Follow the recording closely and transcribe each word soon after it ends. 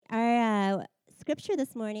scripture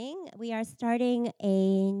this morning. We are starting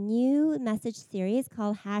a new message series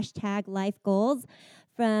called #LifeGoals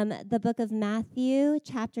from the book of Matthew,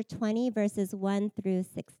 chapter 20, verses 1 through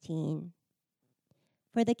 16.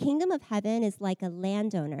 For the kingdom of heaven is like a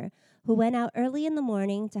landowner who went out early in the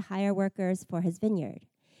morning to hire workers for his vineyard.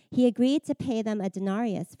 He agreed to pay them a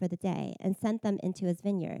denarius for the day and sent them into his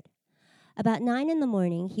vineyard. About 9 in the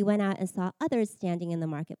morning, he went out and saw others standing in the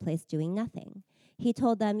marketplace doing nothing. He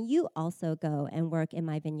told them, "You also go and work in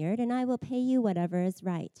my vineyard, and I will pay you whatever is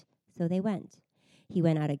right." So they went. He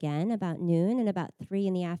went out again about noon and about 3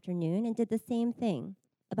 in the afternoon and did the same thing.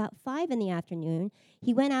 About 5 in the afternoon,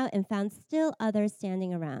 he went out and found still others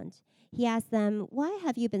standing around. He asked them, "Why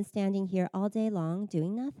have you been standing here all day long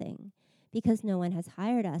doing nothing?" "Because no one has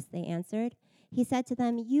hired us," they answered. He said to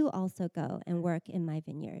them, "You also go and work in my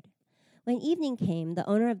vineyard." When evening came, the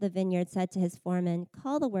owner of the vineyard said to his foreman,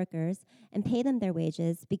 "Call the workers and pay them their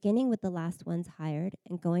wages, beginning with the last ones hired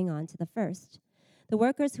and going on to the first." The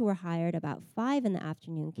workers who were hired about 5 in the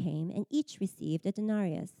afternoon came, and each received a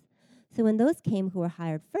denarius. So when those came who were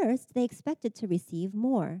hired first, they expected to receive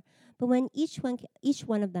more. But when each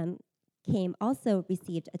one of them came, also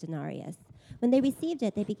received a denarius. When they received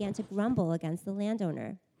it, they began to grumble against the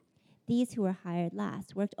landowner. "These who were hired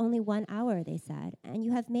last worked only 1 hour," they said, "and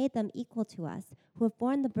you have made them equal to us, who have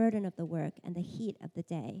borne the burden of the work and the heat of the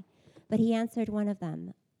day." But he answered one of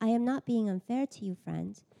them, "I am not being unfair to you,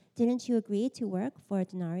 friend. Didn't you agree to work for a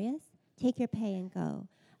denarius? Take your pay and go.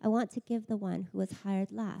 I want to give the one who was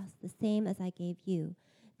hired last the same as I gave you.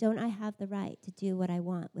 Don't I have the right to do what I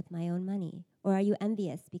want with my own money? Or are you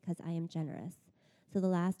envious because I am generous?" So the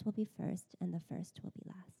last will be first, and the first will be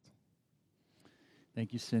last.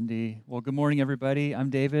 Thank you, Cindy. Well, good morning, everybody. I'm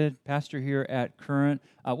David, pastor here at Current.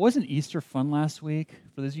 Wasn't Easter fun last week?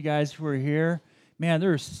 For those of you guys who are here, man,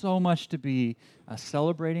 there is so much to be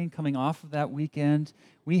celebrating coming off of that weekend.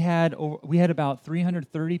 We had about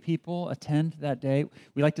 330 people attend that day.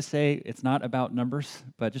 We like to say it's not about numbers,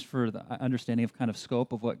 but just for the understanding of kind of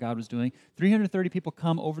scope of what God was doing. 330 people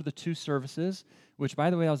come over the 2 services, which, by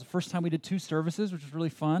the way, that was the first time we did 2 services, which was really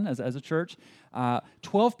fun as a church.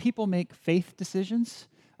 12 people make faith decisions,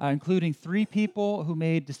 including 3 people who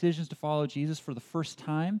made decisions to follow Jesus for the first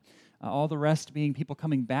time. All the rest being people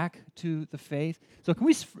coming back to the faith. So can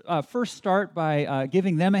we first start by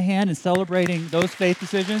giving them a hand and celebrating those faith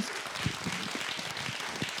decisions?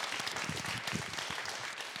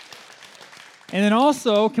 And then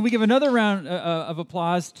also, can we give another round of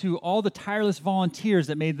applause to all the tireless volunteers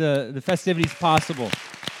that made the festivities possible?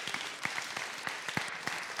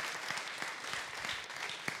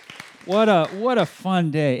 What a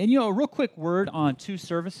fun day. And a real quick word on 2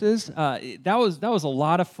 services. That was a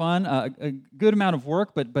lot of fun, a good amount of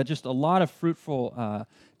work, but just a lot of fruitful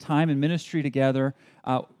time and ministry together.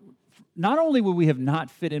 Not only would we have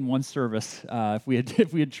not fit in one service if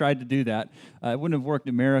we had tried to do that, it wouldn't have worked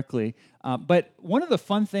numerically. But one of the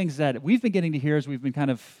fun things that we've been getting to hear as we've been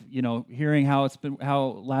kind of hearing how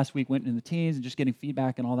last week went in the teens and just getting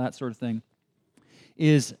feedback and all that sort of thing,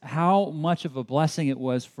 is how much of a blessing it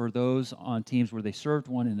was for those on teams where they served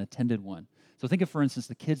one and attended one. So think of, for instance,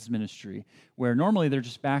 the kids ministry, where normally they're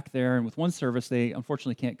just back there, and with one service, they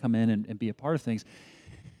unfortunately can't come in and be a part of things.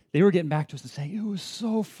 They were getting back to us and saying, it was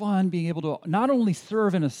so fun being able to not only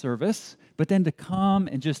serve in a service, but then to come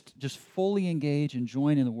and just fully engage and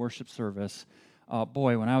join in the worship service.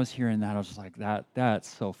 Boy, when I was hearing that, I was just like, that's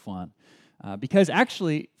so fun. Because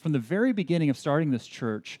actually, from the very beginning of starting this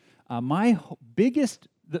church,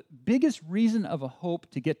 the biggest reason of a hope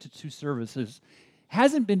to get to 2 services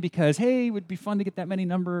hasn't been because, hey, it would be fun to get that many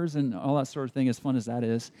numbers and all that sort of thing, as fun as that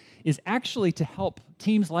is actually to help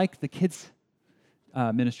teams like the kids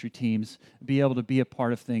ministry teams be able to be a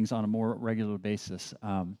part of things on a more regular basis.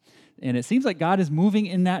 And it seems like God is moving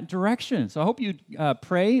in that direction. So I hope you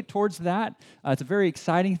pray towards that. It's a very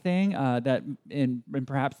exciting thing that in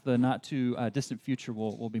perhaps the not too distant future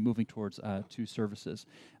we'll be moving towards 2 services.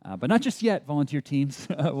 But not just yet, volunteer teams.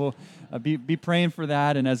 We'll be praying for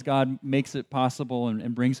that, and as God makes it possible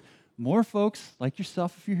and brings more folks like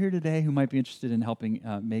yourself, if you're here today, who might be interested in helping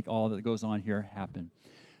make all that goes on here happen.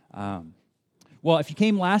 Well, if you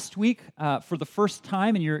came last week for the first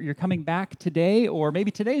time and you're coming back today, or maybe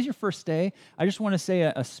today's your first day, I just want to say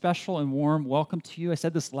a special and warm welcome to you. I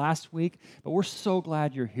said this last week, but we're so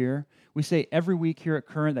glad you're here. We say every week here at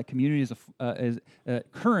Current that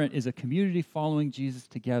Current is a community following Jesus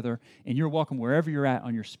together, and you're welcome wherever you're at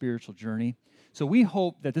on your spiritual journey. So we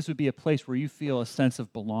hope that this would be a place where you feel a sense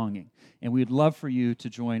of belonging, and we'd love for you to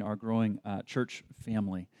join our growing church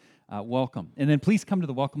family. Welcome. And then please come to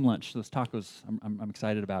the welcome lunch. Those tacos, I'm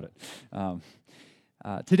excited about it.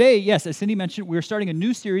 Today, yes, as Cindy mentioned, we're starting a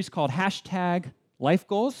new series called Hashtag Life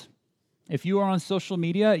Goals. If you are on social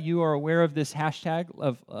media, you are aware of this hashtag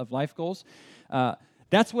of life goals.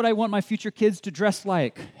 That's what I want my future kids to dress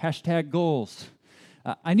like. Hashtag goals.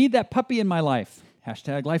 I need that puppy in my life.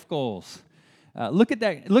 Hashtag life goals. Look at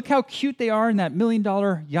that. Look how cute they are in that $1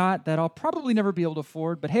 million yacht that I'll probably never be able to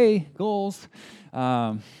afford. But hey, goals.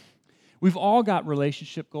 We've all got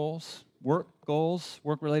relationship goals,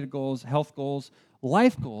 work-related goals, health goals,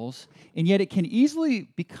 life goals, and yet it can easily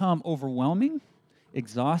become overwhelming,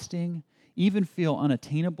 exhausting, even feel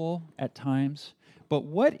unattainable at times. But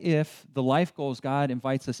what if the life goals God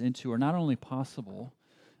invites us into are not only possible,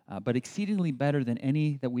 but exceedingly better than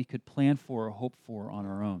any that we could plan for or hope for on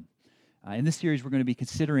our own? In this series, we're going to be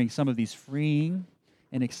considering some of these freeing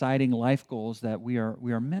and exciting life goals that we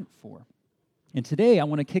are meant for. And today, I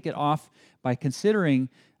want to kick it off by considering,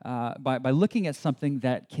 by looking at something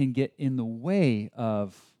that can get in the way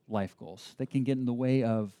of life goals, that can get in the way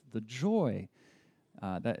of the joy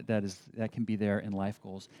that can be there in life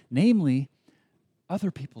goals, namely other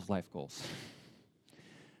people's life goals.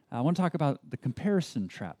 I want to talk about the comparison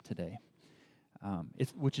trap today,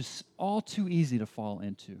 which is all too easy to fall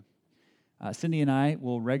into. Cindy and I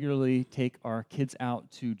will regularly take our kids out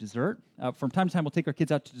to dessert. From time to time, we'll take our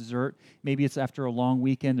kids out to dessert. Maybe it's after a long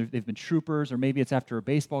weekend. They've been troopers, or maybe it's after a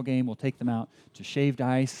baseball game. We'll take them out to Shaved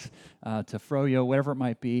Ice, to Froyo, whatever it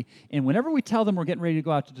might be. And whenever we tell them we're getting ready to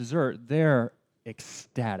go out to dessert, they're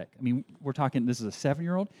ecstatic. I mean, we're talking, this is a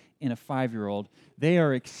 7-year-old and a 5-year-old. They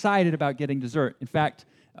are excited about getting dessert. In fact,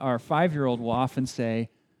 our 5-year-old will often say,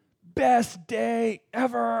 "Best day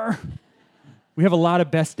ever." We have a lot of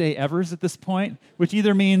best day evers at this point, which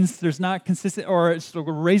either means there's not consistent, or it's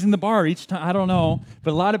we're raising the bar each time. I don't know,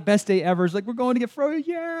 but a lot of best day evers, like we're going to get froyo,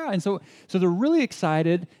 yeah. And so they're really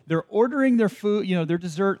excited. They're ordering their food, their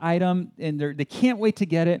dessert item, and they can't wait to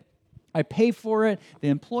get it. I pay for it. The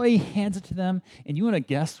employee hands it to them, and you want to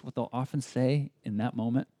guess what they'll often say in that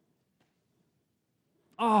moment?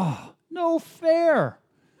 "Oh, no fair.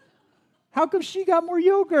 How come she got more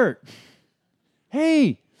yogurt?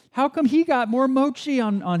 Hey, how come he got more mochi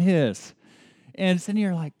on his?" And Cindy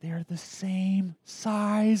are like, "They're the same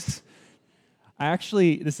size." I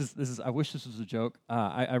wish this was a joke.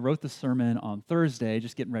 I wrote the sermon on Thursday,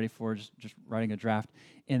 just getting ready for just writing a draft.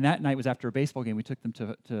 And that night was after a baseball game. We took them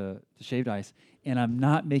to Shaved Ice. And I'm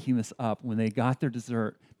not making this up. When they got their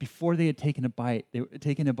dessert, before they had taken a bite,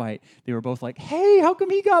 they were both like, "Hey, how come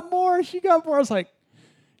he got more? She got more." I was like,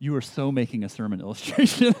 "You are so making a sermon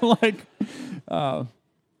illustration."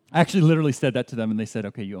 I actually literally said that to them, and they said,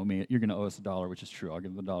 "Okay, you owe me. You're going to owe us $1," which is true. I'll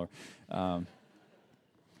give them $1.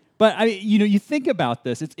 But you think about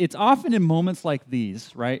this. It's often in moments like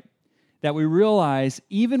these, right, that we realize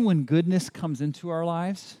even when goodness comes into our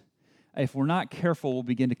lives, if we're not careful, we'll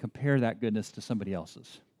begin to compare that goodness to somebody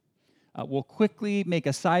else's. We'll quickly make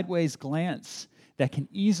a sideways glance that can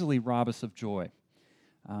easily rob us of joy,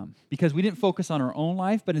 because we didn't focus on our own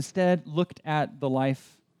life, but instead looked at the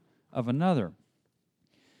life of another.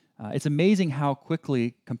 It's amazing how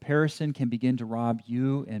quickly comparison can begin to rob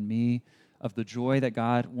you and me of the joy that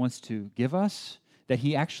God wants to give us, that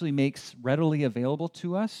He actually makes readily available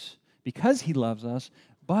to us because He loves us,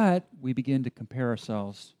 but we begin to compare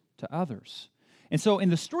ourselves to others. And so in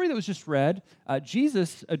the story that was just read,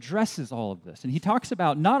 Jesus addresses all of this. And He talks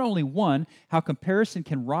about not only, one, how comparison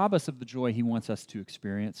can rob us of the joy He wants us to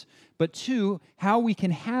experience, but two, how we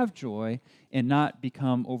can have joy and not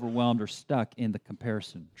become overwhelmed or stuck in the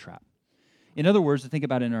comparison trap. In other words, to think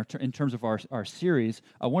about it in terms of our series,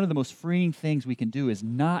 one of the most freeing things we can do is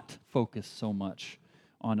not focus so much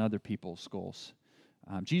on other people's goals.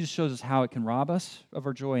 Jesus shows us how it can rob us of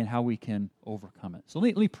our joy and how we can overcome it. So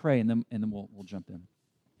let me pray, and then we'll jump in.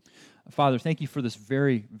 Father, thank you for this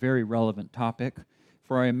very, very relevant topic,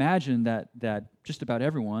 for I imagine that just about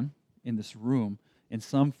everyone in this room, in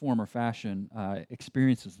some form or fashion,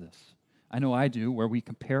 experiences this. I know I do, where we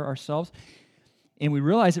compare ourselves, and we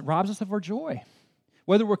realize it robs us of our joy.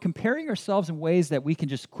 Whether we're comparing ourselves in ways that we can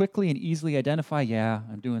just quickly and easily identify, yeah,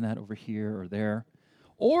 I'm doing that over here or there,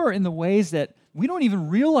 or in the ways that we don't even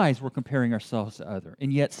realize we're comparing ourselves to others,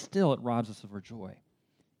 and yet still it robs us of our joy.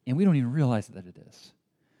 And we don't even realize that it is.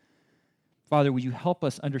 Father, would you help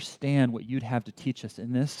us understand what you'd have to teach us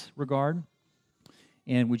in this regard?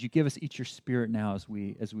 And would you give us each your spirit now as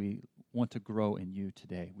we want to grow in you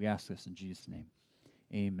today? We ask this in Jesus' name.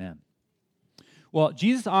 Amen. Well,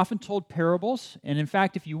 Jesus often told parables, and in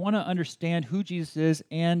fact, if you want to understand who Jesus is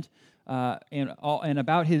and all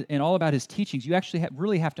about his teachings, you actually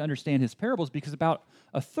really have to understand his parables, because about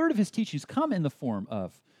a third of his teachings come in the form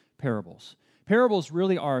of parables. Parables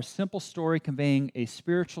really are a simple story conveying a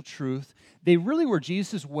spiritual truth. They really were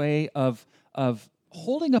Jesus' way of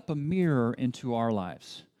holding up a mirror into our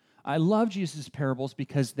lives. I love Jesus' parables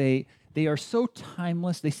because they are so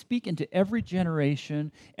timeless. They speak into every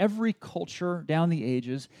generation, every culture down the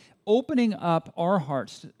ages, opening up our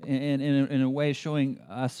hearts in a way showing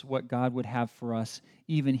us what God would have for us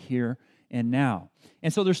even here and now.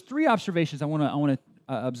 And so there's three observations I want to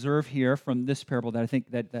observe here from this parable that I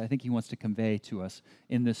think he wants to convey to us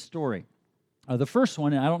in this story. The first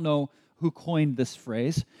one, and I don't know who coined this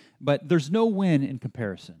phrase, but there's no win in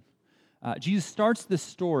comparison. Jesus starts this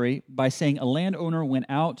story by saying a landowner went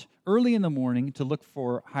out early in the morning to look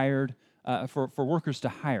for for workers to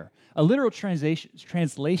hire. A literal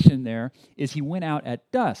translation there is he went out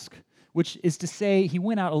at dusk, which is to say he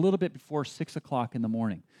went out a little bit before 6 o'clock in the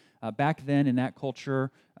morning. Back then in that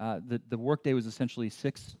culture, the workday was essentially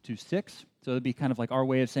 6 to 6, so it'd be kind of like our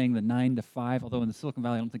way of saying the 9 to 5, although in the Silicon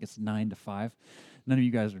Valley I don't think it's 9 to 5. None of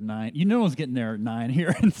you guys are 9. You know one's getting there at 9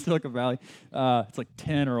 here in Silicon Valley. It's like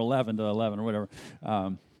 10 or 11 to 11 or whatever.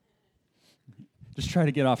 Just try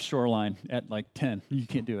to get off shoreline at like 10. You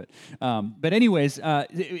can't do it. But anyways,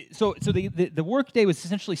 so the work day was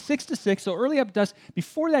essentially 6 to 6, so early up dusk.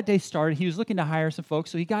 Before that day started, he was looking to hire some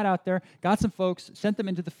folks, so he got out there, got some folks, sent them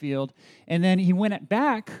into the field, and then he went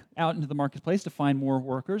back out into the marketplace to find more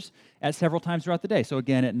workers at several times throughout the day. So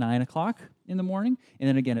again at 9 o'clock in the morning, and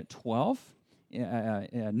then again at 12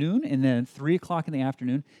 noon, and then 3 o'clock in the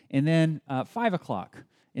afternoon, and then 5 o'clock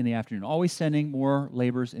in the afternoon, always sending more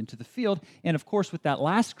laborers into the field. And of course, with that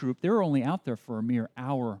last group, they were only out there for a mere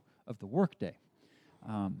hour of the workday.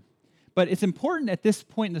 But it's important at this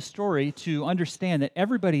point in the story to understand that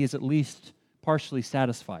everybody is at least partially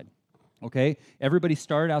satisfied. Okay? Everybody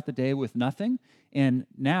started out the day with nothing, and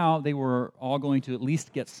now they were all going to at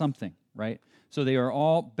least get something, right? So they are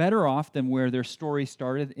all better off than where their story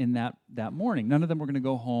started in that morning. None of them were going to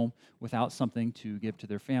go home without something to give to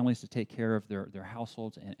their families, to take care of their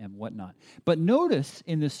households and whatnot. But notice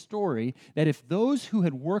in this story that if those who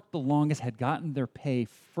had worked the longest had gotten their pay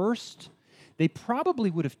first, they probably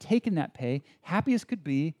would have taken that pay, happy as could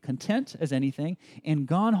be, content as anything, and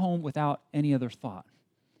gone home without any other thought.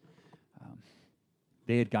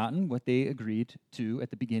 They had gotten what they agreed to at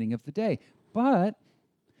the beginning of the day. But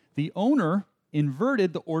the owner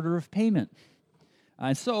inverted the order of payment.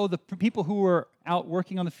 And so the people who were out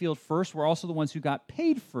working on the field first were also the ones who got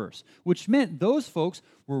paid first, which meant those folks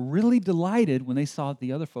were really delighted when they saw that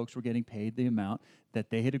the other folks were getting paid the amount that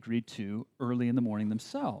they had agreed to early in the morning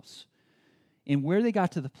themselves. And where they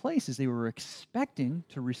got to the place is they were expecting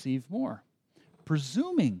to receive more,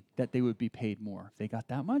 presuming that they would be paid more. If they got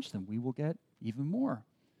that much, then we will get even more.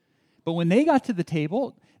 But when they got to the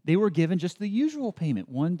table, they were given just the usual payment,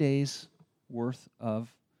 1 day's worth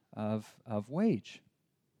of wage.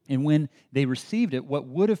 And when they received it, what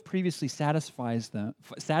would have previously satisfied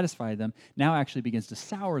them now actually begins to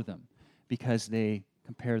sour them because they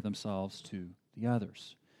compare themselves to the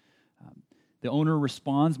others. The owner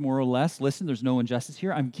responds more or less, listen, there's no injustice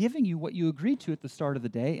here. I'm giving you what you agreed to at the start of the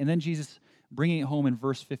day. And then Jesus, bringing it home in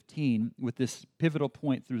verse 15 with this pivotal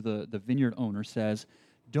point through the vineyard owner, says,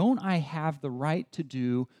 don't I have the right to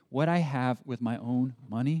do what I have with my own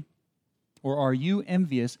money? Or are you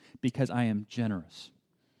envious because I am generous?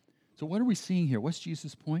 So what are we seeing here? What's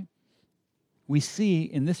Jesus' point? We see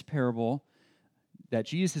in this parable that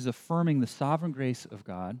Jesus is affirming the sovereign grace of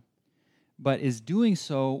God, but is doing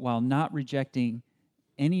so while rejecting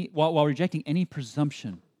any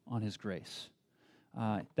presumption on his grace.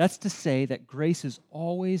 That's to say that grace is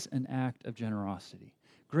always an act of generosity.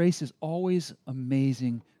 Grace is always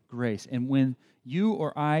amazing grace. And when you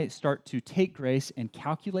or I start to take grace and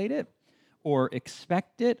calculate it, or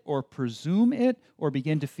expect it, or presume it, or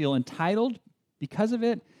begin to feel entitled because of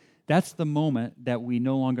it, that's the moment that we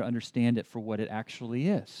no longer understand it for what it actually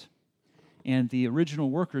is. And the original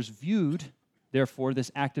workers viewed, therefore, this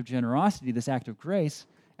act of generosity, this act of grace,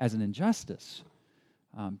 as an injustice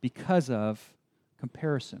because of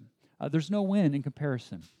comparison. There's no win in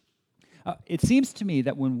comparison. It seems to me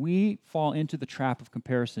that when we fall into the trap of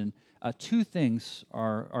comparison, two things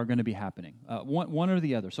are going to be happening, one or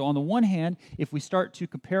the other. So on the one hand, if we start to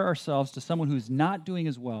compare ourselves to someone who's not doing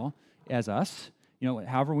as well as us,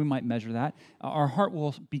 however we might measure that, our heart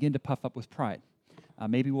will begin to puff up with pride.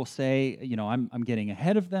 Maybe we'll say, I'm getting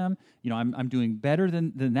ahead of them, I'm doing better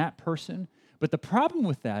than that person. But the problem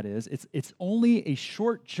with that is it's only a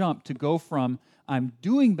short jump to go from I'm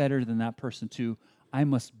doing better than that person to I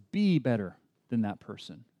must be better than that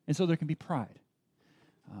person. And so there can be pride.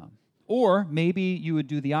 Or maybe you would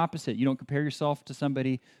do the opposite. You don't compare yourself to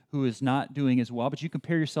somebody who is not doing as well, but you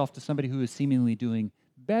compare yourself to somebody who is seemingly doing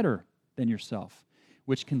better than yourself,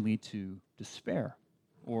 which can lead to despair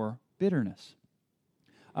or bitterness.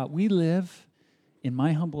 We live, in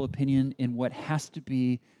my humble opinion, in what has to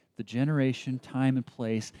be the generation, time, and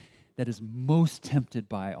place that is most tempted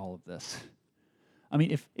by all of this. I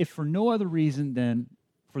mean, if for no other reason than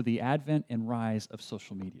for the advent and rise of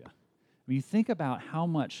social media. When you think about how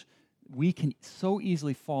much we can so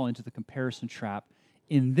easily fall into the comparison trap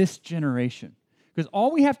in this generation. Because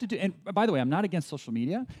all we have to do, and by the way, I'm not against social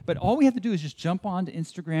media, but all we have to do is just jump onto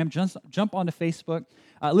Instagram, jump onto Facebook.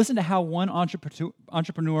 Listen to how one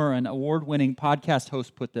entrepreneur and award-winning podcast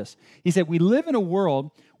host put this. He said, "We live in a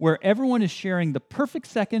world where everyone is sharing the perfect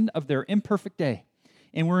second of their imperfect day.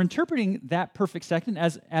 And we're interpreting that perfect second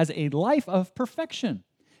as a life of perfection.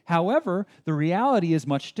 However, the reality is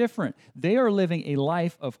much different. They are living a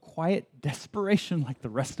life of quiet desperation like the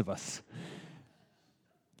rest of us."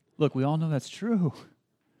 Look, we all know that's true,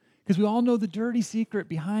 because we all know the dirty secret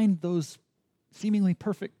behind those seemingly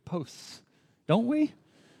perfect posts, don't we?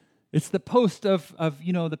 It's the post of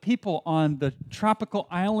the people on the tropical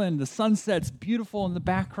island, the sunset's beautiful in the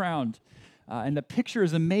background, and the picture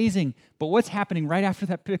is amazing, but what's happening right after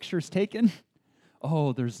that picture is taken?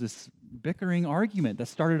 Oh, there's this bickering argument that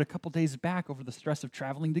started a couple days back over the stress of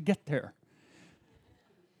traveling to get there.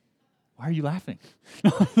 Why are you laughing?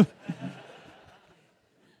 I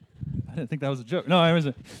didn't think that was a joke. No, I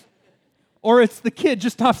wasn't. Or it's the kid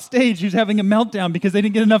just off stage who's having a meltdown because they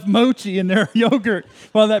didn't get enough mochi in their yogurt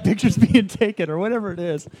while that picture's being taken, or whatever it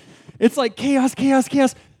is. It's like chaos, chaos,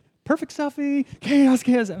 chaos. Perfect selfie, chaos,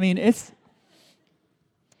 chaos. I mean, I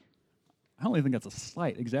don't even think that's a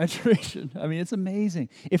slight exaggeration. I mean, it's amazing.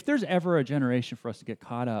 If there's ever a generation for us to get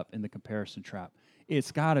caught up in the comparison trap,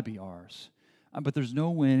 it's got to be ours. But there's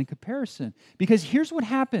no win in comparison. Because here's what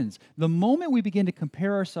happens. The moment we begin to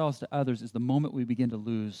compare ourselves to others is the moment we begin to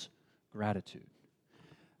lose gratitude.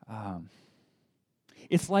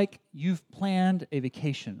 It's like you've planned a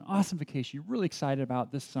vacation, an awesome vacation you're really excited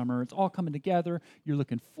about this summer. It's all coming together. You're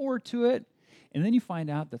looking forward to it. And then you find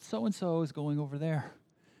out that so-and-so is going over there.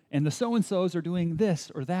 And the so-and-sos are doing this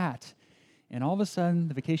or that. And all of a sudden,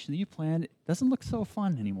 the vacation that you planned doesn't look so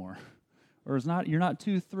fun anymore. Or you're not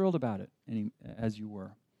too thrilled about it as you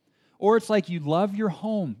were. Or it's like you love your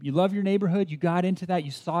home, you love your neighborhood, you got into that, you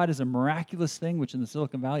saw it as a miraculous thing, which in the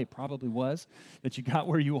Silicon Valley it probably was, that you got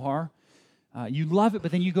where you are. You love it,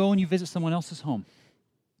 but then you go and you visit someone else's home.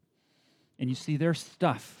 And you see their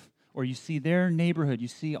stuff, or you see their neighborhood, you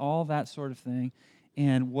see all that sort of thing.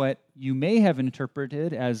 And what you may have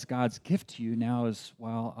interpreted as God's gift to you now is,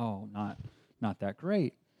 not that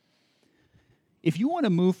great. If you want to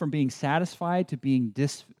move from being satisfied to being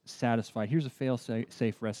dissatisfied, here's a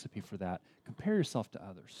fail-safe recipe for that. Compare yourself to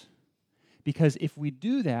others. Because if we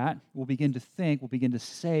do that, we'll begin to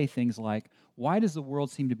say things like, why does the world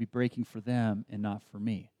seem to be breaking for them and not for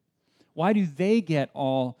me? Why do they get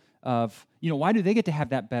why do they get to have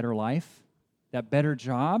that better life, that better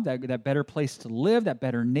job, that better place to live, that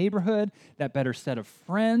better neighborhood, that better set of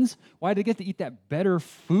friends? Why do they get to eat that better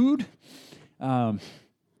food?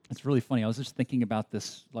 It's really funny. I was just thinking about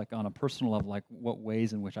this, like on a personal level, like what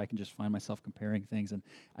ways in which I can just find myself comparing things. And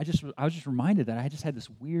I was just reminded that I just had this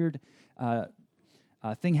weird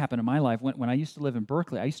thing happen in my life. When I used to live in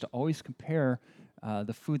Berkeley, I used to always compare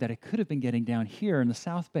the food that I could have been getting down here in the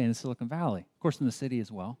South Bay in the Silicon Valley, of course in the city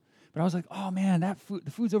as well. But I was like, oh man,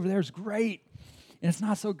 the food's over there is great, and it's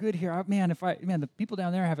not so good here. The people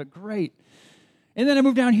down there have it great. And then I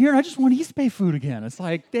moved down here, and I just want East Bay food again. It's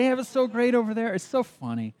like, they have it so great over there. It's so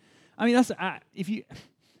funny. I mean,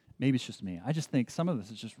 maybe it's just me. I just think some of this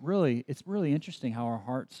is just it's really interesting how our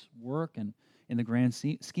hearts work, and in the grand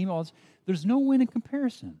scheme of all this, there's no win in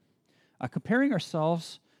comparison. Comparing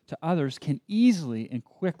ourselves to others can easily and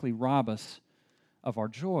quickly rob us of our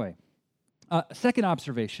joy. Second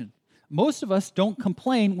observation, most of us don't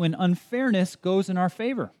complain when unfairness goes in our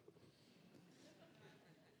favor.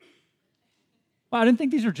 Well, I didn't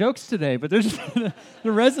think these were jokes today, but they're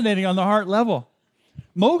resonating on the heart level.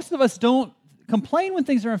 Most of us don't complain when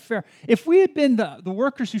things are unfair. If we had been the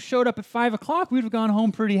workers who showed up at 5 o'clock, we'd have gone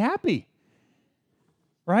home pretty happy,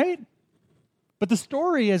 right? But the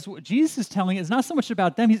story, as what Jesus is telling, is not so much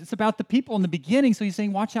about them. It's about the people in the beginning. So he's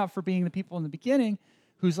saying, watch out for being the people in the beginning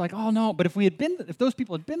who's like, oh no. But if those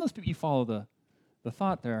people had been those people, you follow the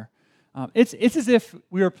thought there. It's as if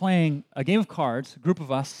we were playing a game of cards, a group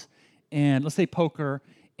of us, and let's say poker,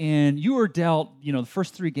 and you were dealt, the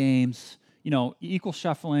first 3 games, equal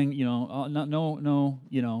shuffling, no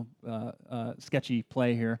sketchy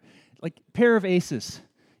play here, like pair of aces.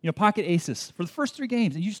 pocket aces for the first 3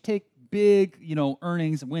 games, and you just take big,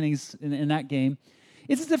 earnings and winnings in that game.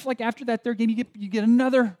 It's as if like after that third game, you get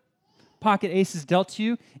another pocket aces dealt to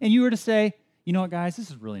you, and you were to say, you know what, guys, this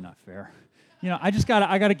is really not fair.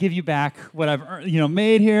 I gotta give you back what I've earned,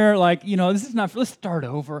 made here. Like, this is not fair. Let's start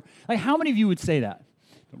over. Like, how many of you would say that?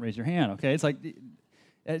 Don't raise your hand, okay? It's like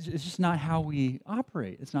it's just not how we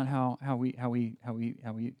operate. It's not how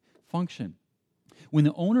we function. When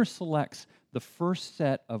the owner selects the first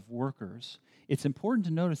set of workers, it's important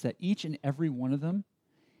to notice that each and every one of them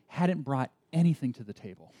hadn't brought anything to the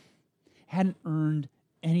table, hadn't earned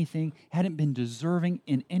anything, hadn't been deserving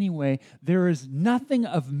in any way. There is nothing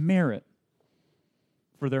of merit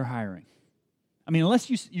for their hiring. I mean, unless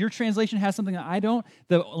your translation has something that I don't,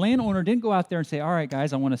 the landowner didn't go out there and say, all right,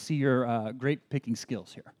 guys, I want to see your grape picking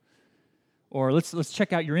skills here. Or let's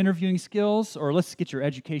check out your interviewing skills, or let's get your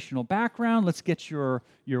educational background, let's get your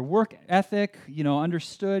work ethic,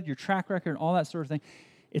 understood, your track record, and all that sort of thing.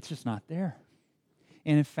 It's just not there.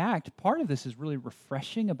 And in fact, part of this is really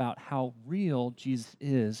refreshing about how real Jesus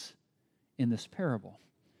is in this parable.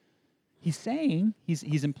 He's saying,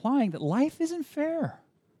 he's implying that life isn't fair.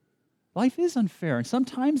 Life is unfair, and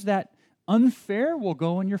sometimes that unfair will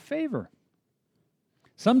go in your favor.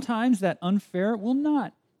 Sometimes that unfair will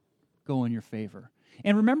not go in your favor.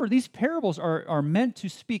 And remember, these parables are meant to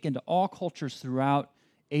speak into all cultures throughout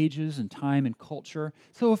ages and time and culture.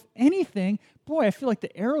 So if anything, boy, I feel like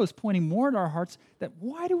the arrow is pointing more at our hearts that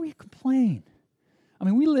why do we complain? I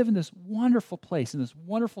mean, we live in this wonderful place, in this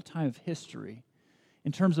wonderful time of history,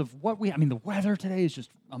 in terms of the weather today is just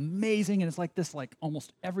amazing, and it's like this like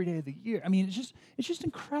almost every day of the year. I mean, it's just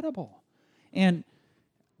incredible. And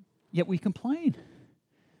yet we complain.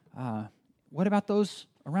 What about those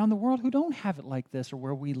around the world who don't have it like this, or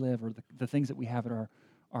where we live, or the things that we have at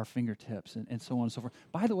our fingertips, and so on and so forth?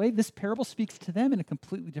 By the way, this parable speaks to them in a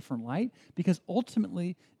completely different light, because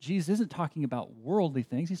ultimately, Jesus isn't talking about worldly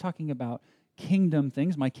things. He's talking about kingdom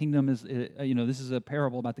things. My kingdom is, this is a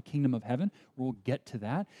parable about the kingdom of heaven. We'll get to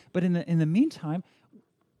that. But in the meantime,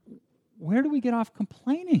 where do we get off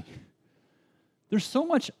complaining? There's so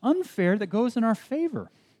much unfair that goes in our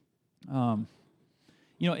favor.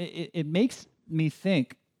 It makes me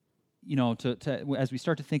think, as we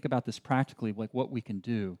start to think about this practically, like what we can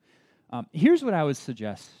do. Here's what I would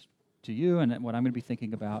suggest to you, and what I'm going to be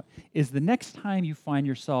thinking about, is the next time you find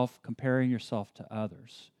yourself comparing yourself to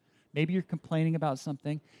others, maybe you're complaining about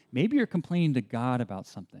something. Maybe you're complaining to God about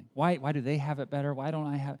something. Why do they have it better? Why don't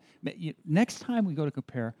I have it? Next time we go to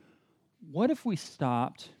compare, what if we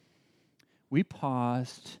stopped, we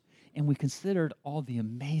paused, and we considered all the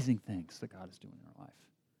amazing things that God is doing in our life?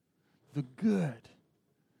 The good.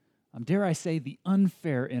 Dare I say, the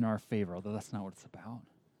unfair in our favor, although that's not what it's about.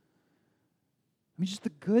 I mean, just the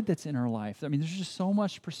good that's in our life. I mean, there's just so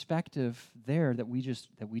much perspective there that we just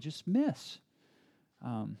miss.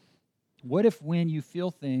 What if when you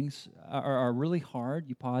feel things are really hard,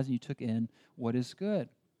 you pause and you took in what is good?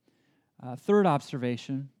 Third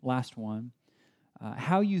observation, last one,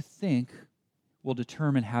 how you think will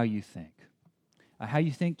determine how you think. How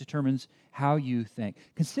you think determines how you think.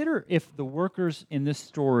 Consider if the workers in this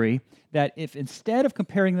story, that if instead of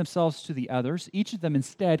comparing themselves to the others, each of them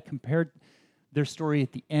instead compared their story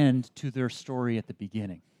at the end to their story at the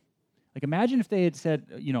beginning. Like, imagine if they had said,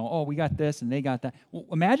 we got this and they got that. Well,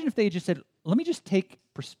 imagine if they had just said, let me just take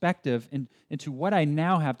perspective into what I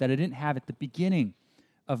now have that I didn't have at the beginning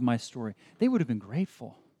of my story. They would have been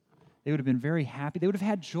grateful. They would have been very happy. They would have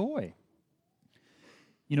had joy.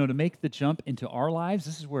 To make the jump into our lives,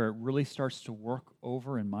 this is where it really starts to work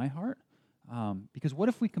over in my heart. Because what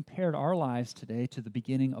if we compared our lives today to the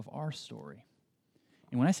beginning of our story?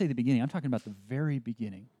 And when I say the beginning, I'm talking about the very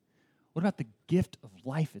beginning. What about the gift of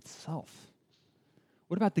life itself?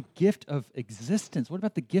 What about the gift of existence? What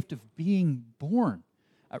about the gift of being born?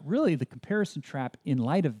 Really, the comparison trap in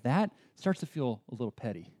light of that starts to feel a little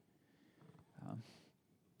petty.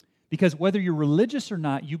 Because whether you're religious or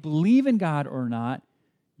not, you believe in God or not,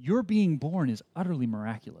 your being born is utterly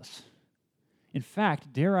miraculous. In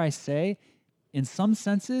fact, dare I say, in some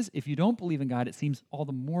senses, if you don't believe in God, it seems all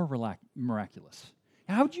the more miraculous.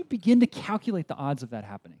 How would you begin to calculate the odds of that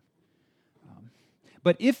happening?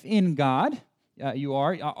 But if in God you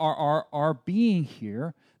are, our being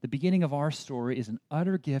here, the beginning of our story is an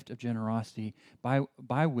utter gift of generosity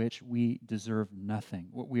by which we deserve nothing.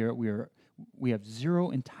 We have zero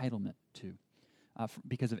entitlement to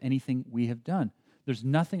because of anything we have done. There's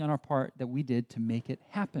nothing on our part that we did to make it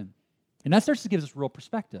happen. And that starts to give us real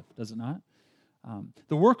perspective, does it not?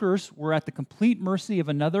 The workers were at the complete mercy of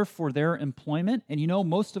another for their employment. And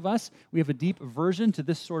most of us, we have a deep aversion to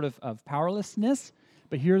this sort of powerlessness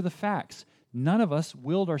But here are the facts. None of us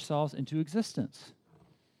willed ourselves into existence.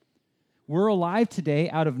 We're alive today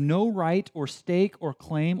out of no right or stake or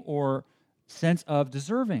claim or sense of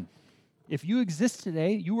deserving. If you exist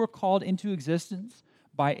today, you were called into existence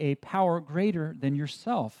by a power greater than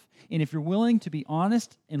yourself. And if you're willing to be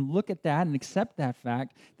honest and look at that and accept that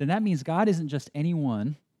fact, then that means God isn't just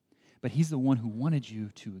anyone, but he's the one who wanted you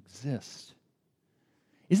to exist.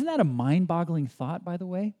 Isn't that a mind-boggling thought, by the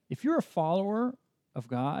way? If you're a follower of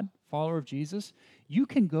God, follower of Jesus, you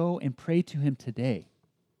can go and pray to him today.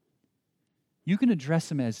 You can address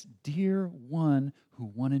him as, "Dear one who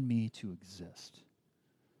wanted me to exist."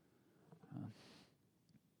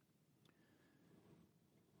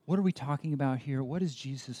 What are we talking about here? What is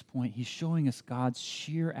Jesus' point? He's showing us God's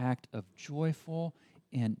sheer act of joyful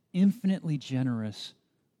and infinitely generous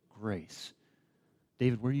grace.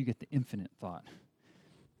 David, where do you get the infinite thought?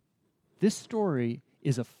 This story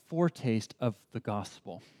is a foretaste of the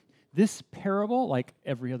gospel. This parable, like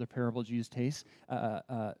every other parable Jesus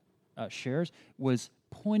shares, was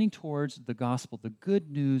pointing towards the gospel, the good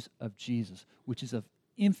news of Jesus, which is of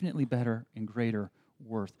infinitely better and greater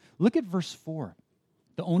worth. Look at verse 4.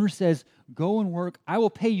 The owner says, "Go and work. I will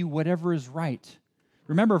pay you whatever is right."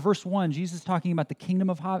 Remember, verse 1, Jesus is talking about the kingdom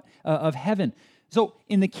of heaven. So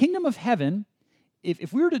in the kingdom of heaven,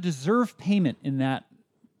 if we were to deserve payment in that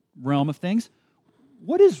realm of things,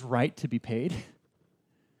 what is right to be paid?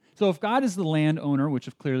 So if God is the landowner, which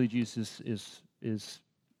clearly Jesus is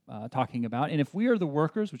talking about, and if we are the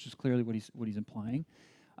workers, which is clearly what he's implying,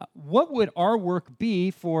 what would our work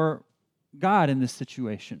be for God in this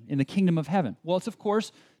situation, in the kingdom of heaven? Well, it's, of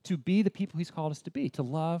course, to be the people he's called us to be, to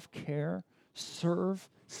love, care, serve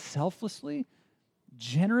selflessly,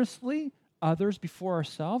 generously others before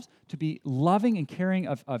ourselves, to be loving and caring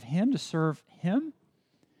of him, to serve him.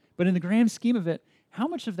 But in the grand scheme of it, how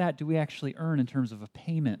much of that do we actually earn in terms of a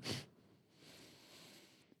payment?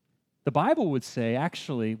 The Bible would say,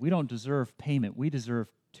 actually, we don't deserve payment. We deserve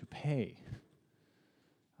to pay.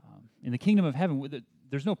 In the kingdom of heaven,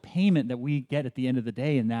 there's no payment that we get at the end of the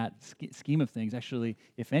day in that scheme of things. Actually,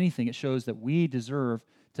 if anything, it shows that we deserve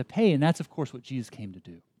to pay, and that's, of course, what Jesus came to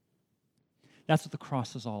do. That's what the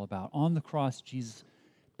cross is all about. On the cross, Jesus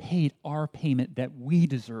paid our payment that we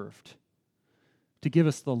deserved to give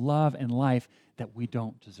us the love and life that we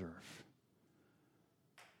don't deserve.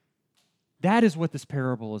 That is what this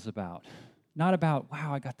parable is about. Not about,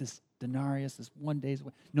 wow, I got this denarius, this one day's.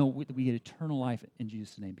 No, we get eternal life in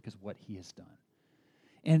Jesus' name because of what he has done.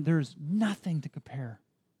 And there's nothing to compare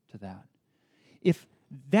to that. If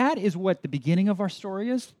that is what the beginning of our story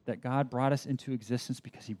is, that God brought us into existence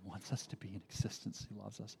because he wants us to be in existence, he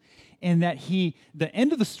loves us, and that the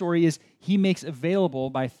end of the story is he makes available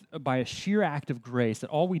by a sheer act of grace that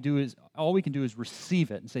all we can do is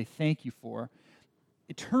receive it and say thank you for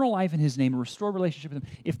eternal life in his name, a restored relationship with him.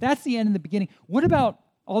 If that's the end and the beginning, what about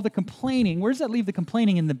all the complaining? Where does that leave the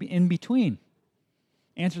complaining in between?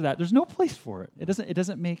 Answer that. There's no place for it. It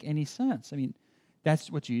doesn't make any sense. I mean,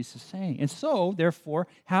 that's what Jesus is saying. And so, therefore,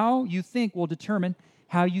 how you think will determine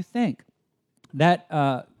how you think.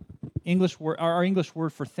 That English word, our English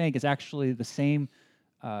word for think, is actually the same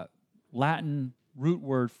Latin root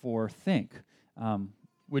word for think,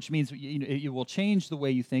 which means it will change the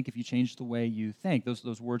way you think if you change the way you think.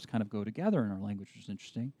 Those words kind of go together in our language, which is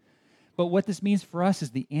interesting. But what this means for us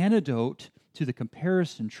is the antidote to the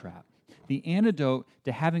comparison trap. The antidote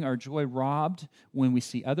to having our joy robbed when we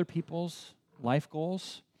see other people's life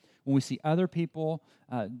goals, when we see other people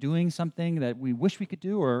doing something that we wish we could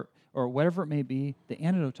do or whatever it may be. The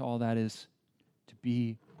antidote to all that is to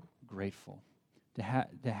be grateful, to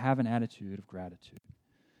have an attitude of gratitude,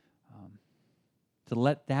 to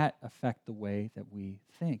let that affect the way that we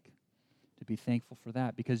think, to be thankful for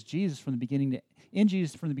that. Because Jesus, from the beginning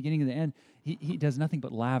to the end, he does nothing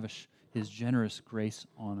but lavish his generous grace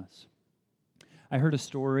on us. I heard a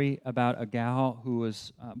story about a gal who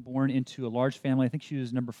was born into a large family. I think she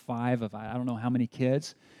was number 5 of I don't know how many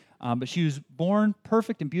kids. But she was born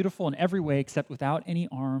perfect and beautiful in every way except without any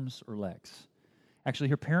arms or legs. Actually,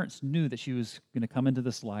 her parents knew that she was going to come into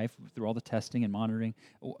this life through all the testing and monitoring,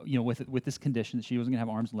 with this condition that she wasn't going to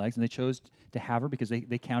have arms and legs, and they chose to have her because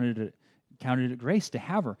they counted it grace to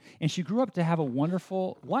have her. And she grew up to have a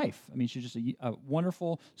wonderful life. I mean, she's just a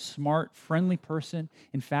wonderful, smart, friendly person.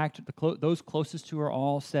 In fact, those closest to her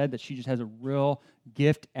all said that she just has a real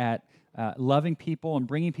gift at loving people and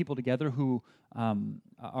bringing people together who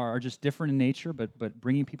are just different in nature, but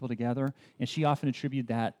bringing people together. And she often attributed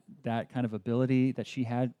that kind of ability that she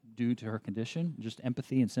had due to her condition, just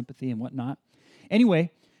empathy and sympathy and whatnot.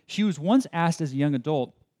 Anyway, she was once asked as a young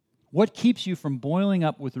adult, what keeps you from boiling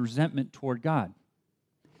up with resentment toward God?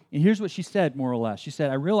 And here's what she said, more or less. She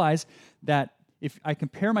said, I realize that if I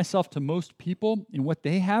compare myself to most people and what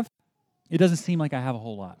they have, it doesn't seem like I have a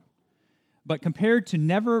whole lot. But compared to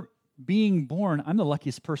never being born, I'm the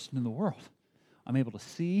luckiest person in the world. I'm able to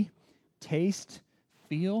see, taste,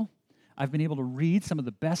 feel. I've been able to read some of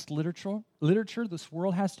the best literature this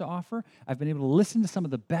world has to offer. I've been able to listen to some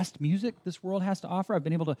of the best music this world has to offer. I've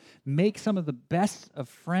been able to make some of the best of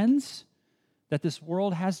friends that this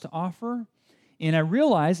world has to offer. And I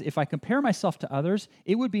realize if I compare myself to others,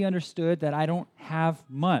 it would be understood that I don't have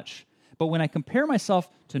much. But when I compare myself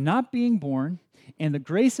to not being born and the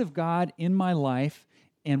grace of God in my life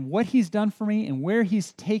and what He's done for me and where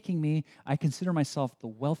He's taking me, I consider myself the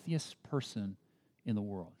wealthiest person in the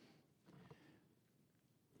world.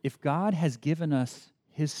 If God has given us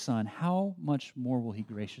His Son, how much more will He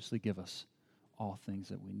graciously give us all things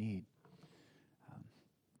that we need?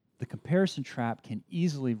 The comparison trap can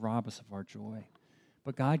easily rob us of our joy,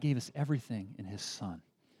 but God gave us everything in His Son.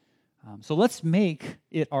 So let's make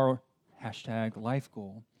it our #life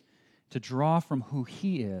goal to draw from who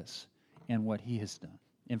He is and what He has done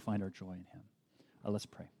and find our joy in Him. Let's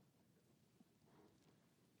pray.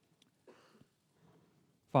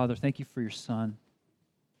 Father, thank you for your Son.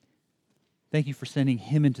 Thank you for sending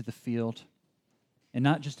Him into the field, and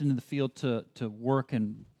not just into the field to work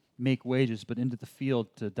and make wages, but into the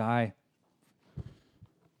field to die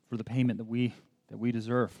for the payment that we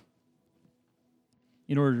deserve,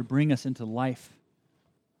 in order to bring us into life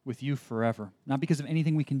with you forever. Not because of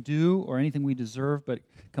anything we can do or anything we deserve, but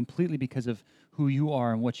completely because of who you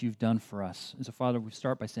are and what you've done for us. And so, Father, we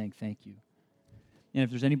start by saying thank you. And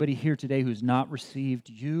if there's anybody here today who's not received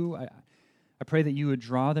you, I pray that you would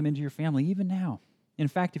draw them into your family even now. In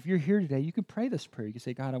fact, if you're here today, you can pray this prayer. You can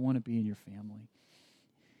say, God, I want to be in your family.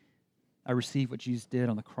 I receive what Jesus did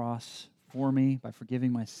on the cross for me by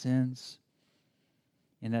forgiving my sins,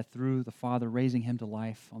 and that through the Father raising Him to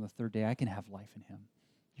life on the third day, I can have life in Him.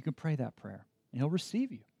 You can pray that prayer, and He'll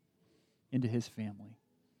receive you into His family.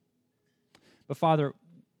 But Father,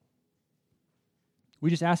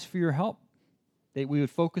 we just ask for your help, that we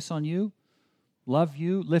would focus on you, love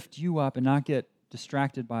you, lift you up, and not get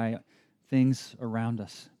distracted by things around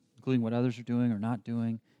us, including what others are doing or not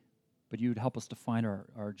doing, but you would help us to find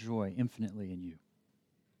our joy infinitely in you.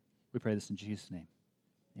 We pray this in Jesus' name.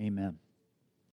 Amen.